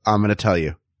 I'm going to tell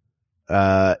you.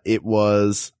 It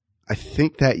was, I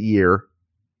think that year,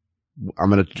 I'm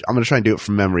going to try and do it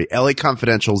from memory. LA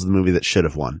Confidential is the movie that should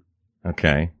have won.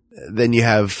 Okay. Then you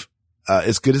have,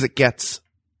 As Good as It Gets,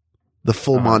 The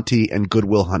Full Monty, and Good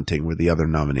Will Hunting were the other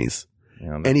nominees.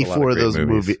 Yeah, any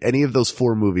of those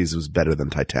four movies was better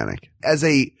than Titanic as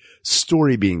a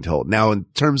story being told. Now, in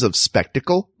terms of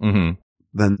spectacle,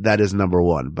 then that is number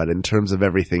one. But in terms of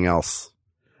everything else,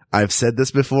 I've said this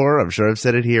before. I'm sure I've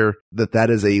said it here, that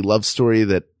is a love story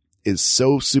that is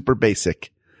so super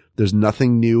basic. There's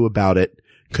nothing new about it.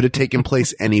 Could have taken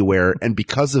place anywhere. And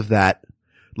because of that,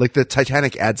 like the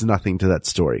Titanic adds nothing to that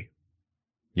story.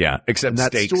 Yeah. Except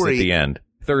stakes at the end.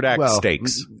 Third act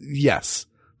stakes. Yes.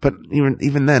 But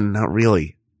even then, not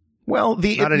really. Well,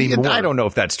 not anymore. I don't know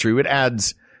if that's true. It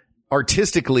adds,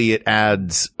 artistically, it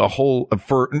adds a whole,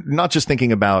 for not just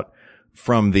thinking about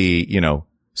from the,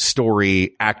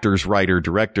 story, actors, writer,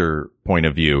 director point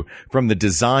of view, from the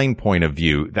design point of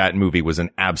view, that movie was an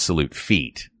absolute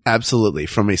feat. Absolutely.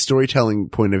 From a storytelling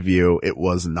point of view, it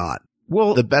was not.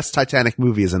 Well, the best Titanic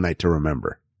movie is A Night to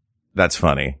Remember. That's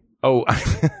funny. Oh,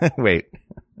 wait.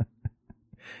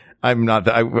 I'm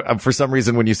not, for some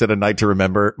reason, when you said A Night to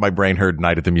Remember, my brain heard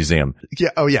Night at the Museum. Yeah.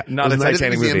 Oh, yeah. Not a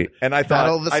Titanic movie. And I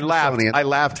thought, I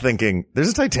laughed thinking, there's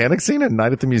a Titanic scene at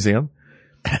Night at the Museum?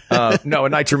 No, A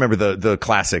Night to Remember, the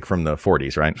classic from the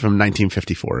 40s, right? From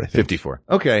 1954, I think. 54.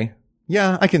 Okay.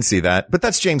 Yeah, I can see that. But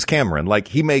that's James Cameron. Like,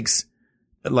 he makes,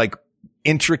 like,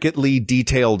 intricately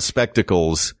detailed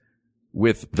spectacles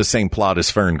with the same plot as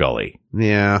Fern Gully.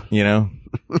 Yeah.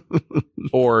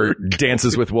 Or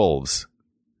Dances with Wolves.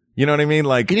 You know what I mean?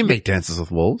 Like, he didn't make Dances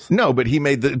with Wolves. No, but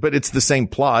but it's the same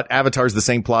plot. Avatar's the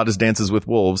same plot as Dances with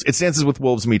Wolves. It's Dances with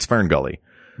Wolves meets Fern Gully.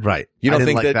 Right. You don't I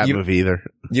didn't think like that movie either.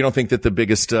 You don't think that the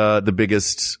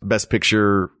biggest Best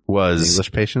Picture was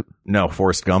English Patient? No,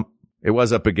 Forrest Gump. It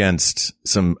was up against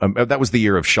some, that was the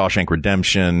year of Shawshank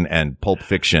Redemption and Pulp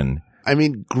Fiction. I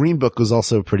mean, Green Book was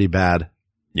also pretty bad.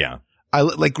 Yeah.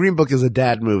 Green Book is a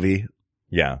dad movie.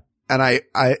 Yeah. And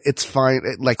it's fine.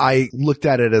 I looked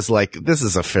at it as like, this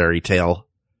is a fairy tale.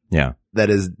 Yeah. That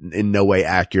is in no way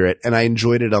accurate. And I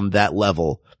enjoyed it on that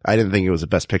level. I didn't think it was a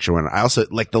Best Picture winner. I also,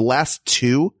 the last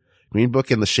two Green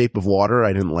Book and The Shape of Water,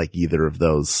 I didn't like either of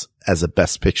those as a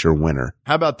Best Picture winner.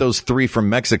 How about those 3 from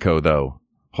Mexico, though?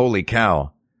 Holy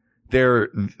cow. They're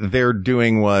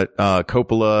doing what,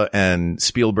 Coppola and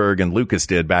Spielberg and Lucas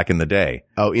did back in the day.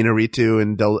 Oh, Inarritu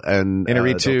and Del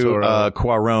Toro.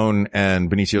 Cuarón and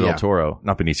Benicio del Toro.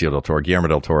 Not Benicio del Toro, Guillermo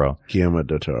del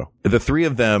Toro. The 3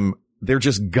 of them, they're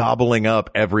just gobbling up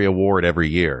every award every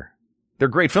year. They're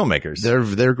great filmmakers.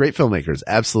 They're great filmmakers.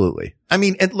 Absolutely. I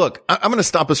mean, and look, I'm going to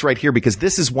stop us right here because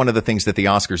this is one of the things that the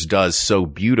Oscars does so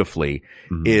beautifully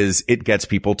is it gets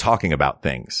people talking about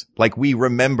things. Like we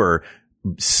remember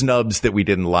snubs that we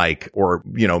didn't like or,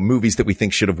 movies that we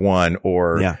think should have won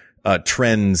or,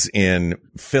 trends in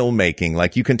filmmaking.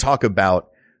 Like you can talk about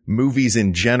movies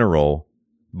in general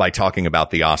by talking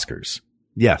about the Oscars.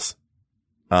 Yes.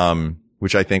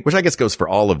 Which I guess goes for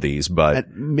all of these, but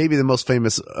and maybe the most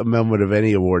famous moment of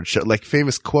any award show, like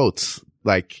famous quotes,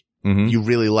 like, you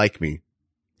really like me.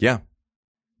 Yeah.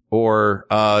 Or,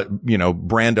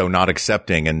 Brando not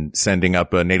accepting and sending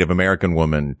up a Native American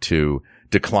woman to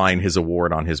decline his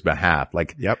award on his behalf.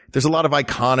 Like, there's a lot of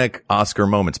iconic Oscar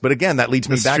moments, but again, that leads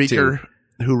me back to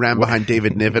who ran behind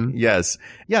David Niven. Yes.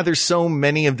 Yeah. There's so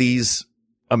many of these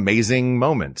amazing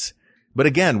moments. But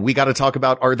again, we got to talk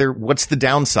about, what's the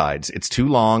downsides? It's too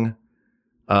long.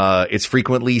 It's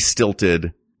frequently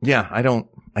stilted. Yeah,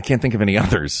 I can't think of any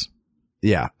others.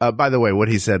 Yeah. By the way, what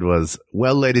he said was,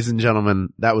 well, ladies and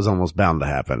gentlemen, that was almost bound to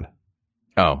happen.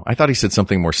 Oh, I thought he said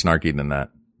something more snarky than that.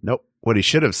 Nope. What he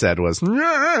should have said was,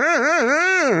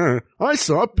 I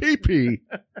saw pee-pee.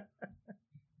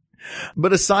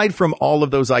 But aside from all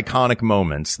of those iconic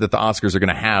moments that the Oscars are going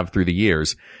to have through the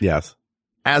years. Yes.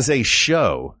 As a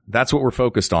show, that's what we're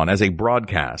focused on. As a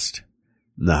broadcast.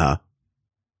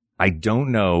 I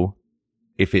don't know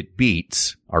if it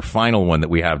beats our final one that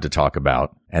we have to talk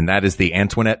about, and that is the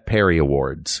Antoinette Perry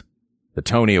Awards, the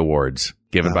Tony Awards,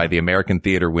 given by the American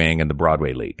Theater Wing and the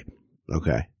Broadway League.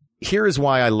 Okay. Here is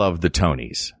why I love the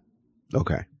Tonys.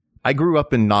 Okay. I grew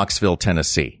up in Knoxville,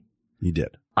 Tennessee. You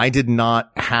did. I did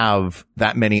not have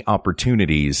that many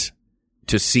opportunities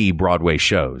to see Broadway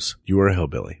shows. You were a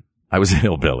hillbilly. I was a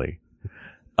hillbilly.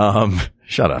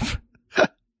 Shut up.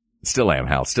 Still am,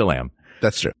 Hal. Still am.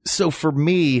 That's true. So for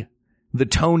me, the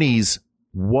Tonys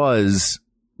was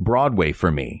Broadway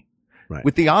for me. Right.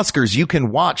 With the Oscars, you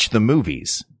can watch the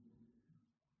movies.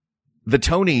 The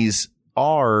Tonys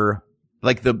are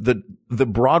like the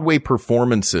Broadway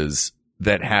performances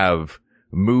that have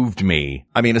moved me.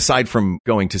 I mean, aside from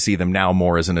going to see them now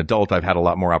more as an adult, I've had a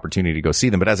lot more opportunity to go see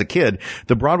them. But as a kid,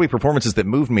 the Broadway performances that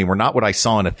moved me were not what I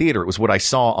saw in a theater. It was what I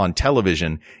saw on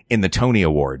television in the Tony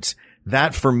Awards.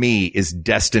 That for me is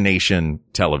destination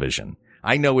television.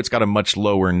 I know it's got a much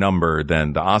lower number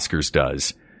than the Oscars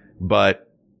does, but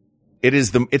it's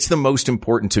the most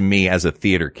important to me as a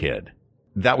theater kid.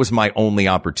 That was my only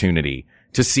opportunity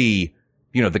to see,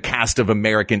 the cast of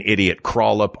American Idiot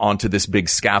crawl up onto this big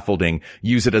scaffolding,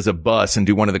 use it as a bus and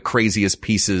do one of the craziest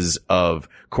pieces of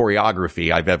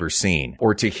choreography I've ever seen.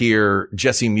 Or to hear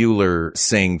Jesse Mueller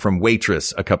sing from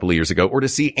Waitress a couple of years ago. Or to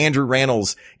see Andrew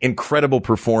Rannell's incredible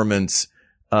performance,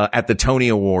 at the Tony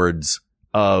Awards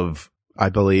of I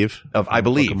Believe. Book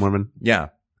of Mormon. Yeah.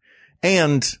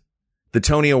 And the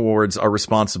Tony Awards are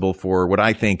responsible for what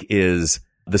I think is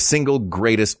the single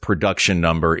greatest production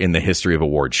number in the history of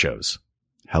award shows.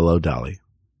 Hello, Dolly.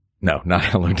 No, not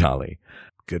Hello, Dolly.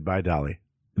 Goodbye, Dolly.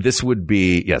 This would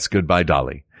be, yes, Goodbye,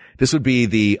 Dolly. This would be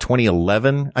the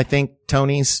 2011, I think,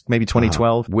 Tonys, maybe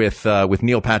 2012, with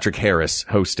Neil Patrick Harris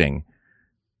hosting.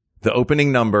 The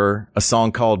opening number, a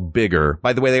song called Bigger.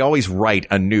 By the way, they always write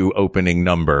a new opening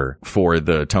number for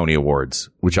the Tony Awards,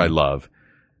 which I love.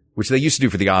 Which they used to do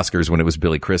for the Oscars when it was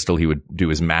Billy Crystal. He would do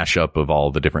his mashup of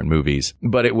all the different movies.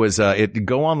 But it was,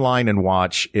 go online and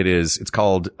watch. It's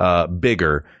called,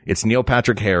 Bigger. It's Neil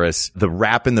Patrick Harris. The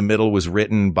rap in the middle was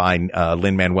written by,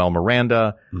 Lin-Manuel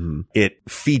Miranda. Mm-hmm. It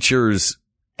features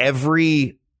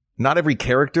not every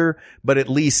character, but at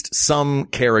least some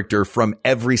character from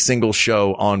every single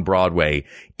show on Broadway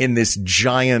in this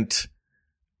giant,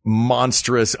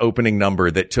 monstrous opening number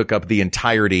that took up the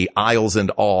entirety, aisles and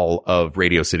all, of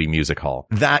Radio City Music Hall.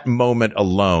 That moment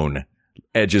alone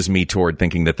edges me toward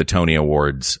thinking that the Tony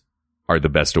Awards are the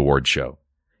best award show.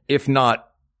 If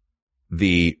not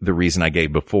the reason I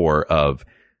gave before of,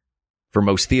 for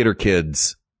most theater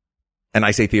kids, and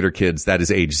I say theater kids, that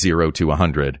is age 0 to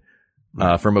 100.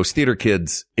 For most theater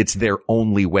kids, it's their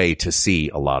only way to see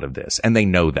a lot of this. And they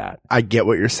know that. I get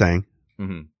what you're saying.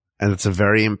 Mm-hmm. And it's a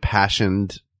very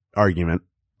impassioned argument.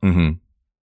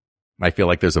 Mm-hmm. I feel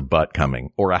like there's a but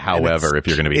coming, or a however, if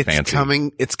you're going to be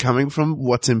fancy. It's coming from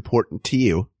what's important to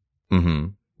you, mm-hmm.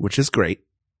 which is great.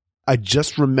 I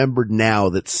just remembered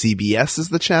now that CBS is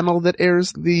the channel that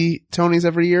airs the Tonys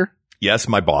every year. Yes,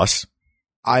 my boss.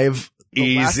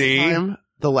 The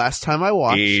last time I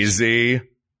watched. Easy.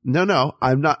 No,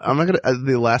 I'm not gonna,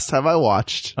 the last time I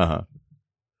watched.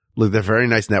 Look, they're a very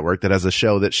nice network that has a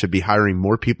show that should be hiring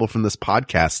more people from this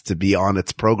podcast to be on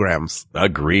its programs.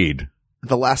 Agreed.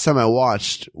 The last time I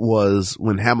watched was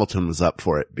when Hamilton was up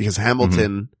for it, because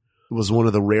Hamilton was one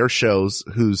of the rare shows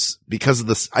because of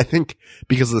the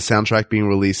soundtrack being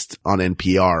released on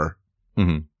NPR,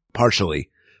 partially,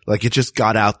 like it just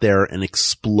got out there and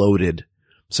exploded.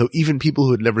 So even people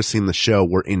who had never seen the show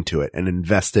were into it and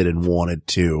invested and wanted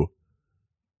to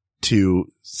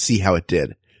see how it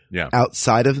did. Yeah.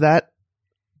 Outside of that,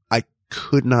 I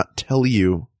could not tell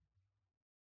you.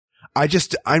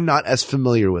 I'm not as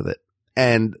familiar with it.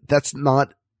 And that's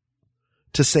not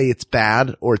to say it's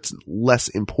bad or it's less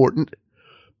important,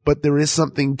 but there is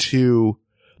something to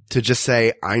just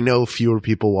say, I know fewer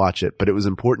people watch it, but it was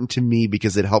important to me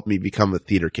because it helped me become a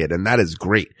theater kid. And that is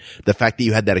great. The fact that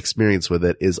you had that experience with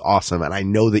it is awesome. And I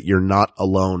know that you're not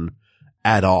alone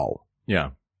at all.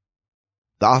 Yeah.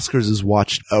 The Oscars is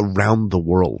watched around the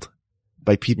world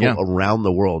by people around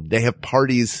the world. They have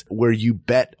parties where you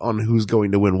bet on who's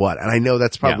going to win what. And I know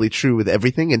that's probably true with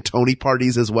everything, and Tony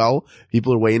parties as well.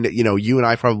 People are way into, you and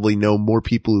I probably know more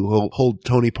people who hold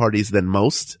Tony parties than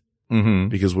most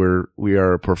because we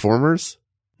are performers.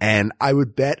 And I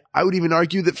would even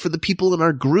argue that for the people in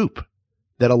our group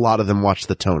that a lot of them watch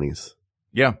the Tonys.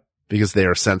 Yeah. Because they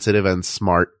are sensitive and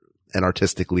smart and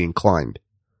artistically inclined.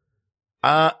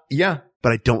 Yeah.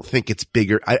 But I don't think it's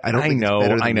bigger. I don't think it's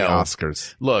better than the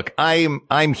Oscars. Look,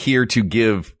 I'm here to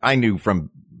give, I knew from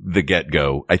the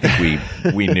get-go, I think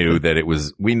we knew that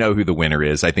we know who the winner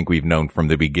is. I think we've known from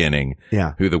the beginning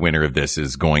who the winner of this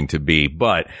is going to be.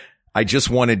 But I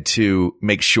just wanted to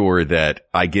make sure that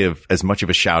I give as much of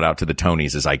a shout out to the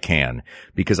Tonys as I can,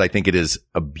 because I think it is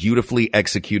a beautifully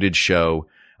executed show.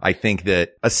 I think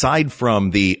that aside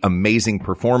from the amazing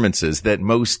performances that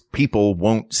most people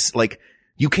won't, like,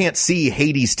 you can't see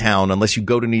Hadestown unless you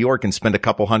go to New York and spend a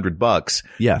couple $100.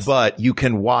 Yes. But you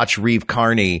can watch Reeve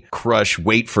Carney crush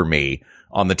Wait For Me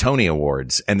on the Tony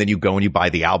Awards. And then you go and you buy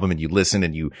the album and you listen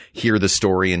and you hear the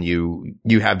story and you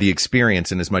have the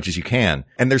experience in as much as you can.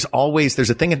 And there's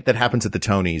a thing that happens at the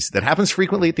Tonys that happens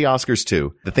frequently at the Oscars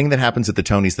too. The thing that happens at the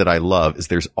Tonys that I love is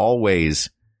there's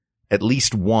always at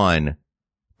least one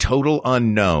total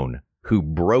unknown who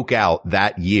broke out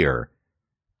that year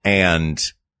and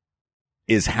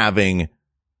is having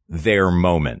their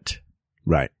moment.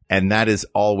 Right. And that is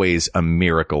always a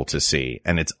miracle to see.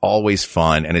 And it's always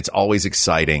fun and it's always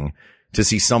exciting to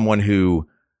see someone who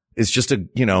is just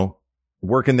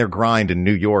working their grind in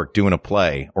New York, doing a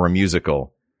play or a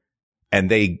musical,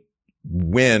 and they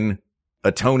win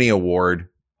a Tony Award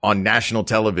on national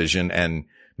television and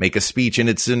make a speech. And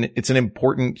it's an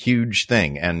important, huge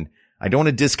thing. And I don't want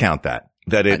to discount that.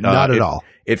 Not at all.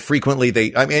 It frequently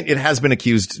it has been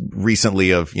accused recently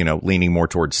of, leaning more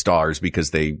towards stars because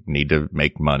they need to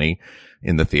make money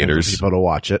in the theaters.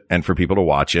 And for people to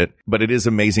watch it. But it is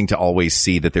amazing to always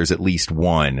see that there's at least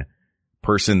one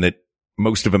person that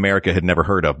most of America had never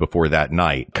heard of before that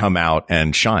night come out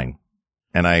and shine.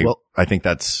 And I think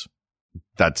that's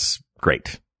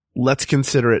great. Let's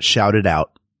consider it shouted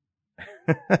out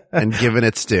and given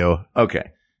its due.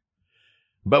 Okay.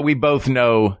 But we both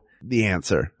know the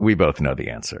answer. We both know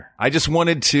the answer. I just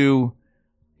wanted to,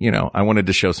 I wanted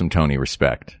to show some Tony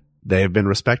respect. They have been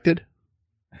respected.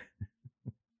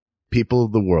 People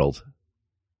of the world.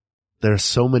 There are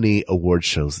so many award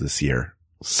shows this year.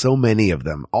 So many of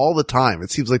them. All the time.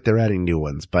 It seems like they're adding new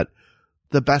ones. But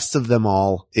the best of them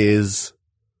all is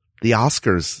the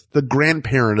Oscars. The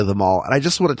grandparent of them all. And I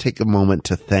just want to take a moment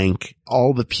to thank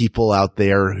all the people out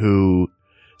there who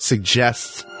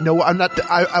suggest. No, I'm not.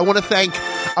 I want to thank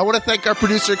our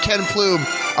producer, Ken Plume.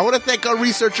 I want to thank our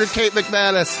researcher, Kate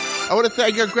McManus. I want to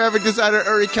thank our graphic designer,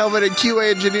 Uri Kelvin, and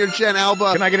QA engineer, Jen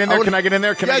Alba. Can I get in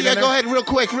there? Go ahead. Real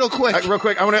quick. Real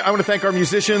quick. I want to thank our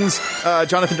musicians,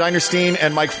 Jonathan Dinerstein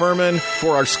and Mike Furman,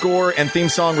 for our score and theme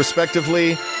song,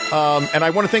 respectively. And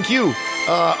I want to thank you,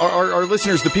 our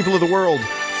listeners, the people of the world,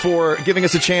 for giving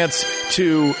us a chance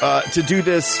to do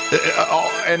this.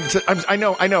 I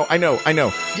know.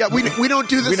 Yeah, we don't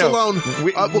do this alone.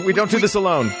 We don't do this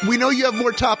alone. We know you have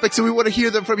more topics and we want to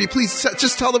hear them from you. Please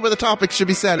just tell them where the topics should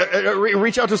be sent.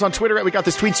 Reach out to us on Twitter at We Got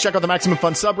This Tweets. Check out the Maximum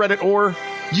Fun subreddit, or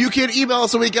you can email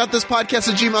us at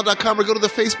WeGotThisPodcast@gmail.com, or go to the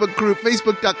Facebook group,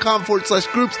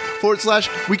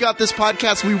 facebook.com/groups/We Got This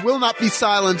Podcast. We will not be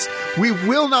silenced. We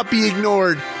will not be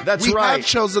ignored. That's we right. We have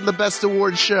chosen the best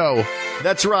award show.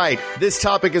 That's right. This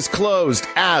topic is closed,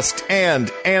 asked,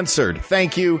 and answered.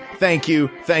 Thank you, thank you,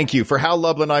 thank you. For Hal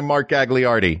Lublin, I'm Mark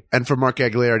Gagliardi. And for Mark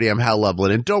Gagliardi, I'm Hal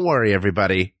Lublin. And don't worry,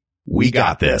 everybody. We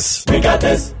got this. We got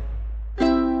this.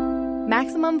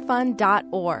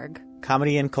 MaximumFun.org.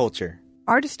 Comedy and culture.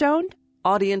 Artist-owned.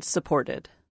 Audience supported.